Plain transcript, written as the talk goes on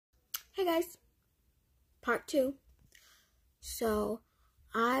Hey guys, part 2. So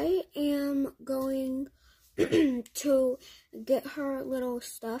I am going to get her little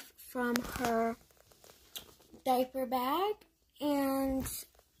stuff from her diaper bag, and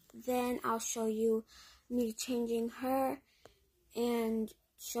then I'll show you me changing her and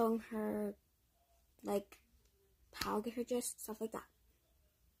showing her like how to get her dressed, stuff like that.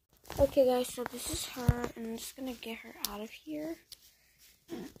 Okay guys, so this is her, and I'm just gonna get her out of here.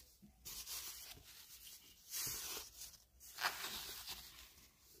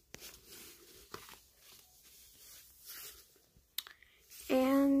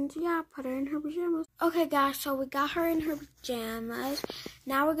 And yeah, put her in her pajamas. Okay guys, so we got her in her pajamas.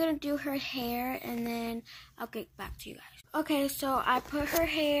 Now we're gonna do her hair, and then I'll get back to you guys. Okay, so I put her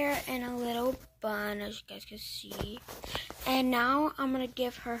hair in a little bun, as you guys can see. And now I'm gonna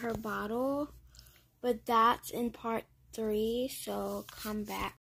give her her bottle, but that's in part 3, so come back.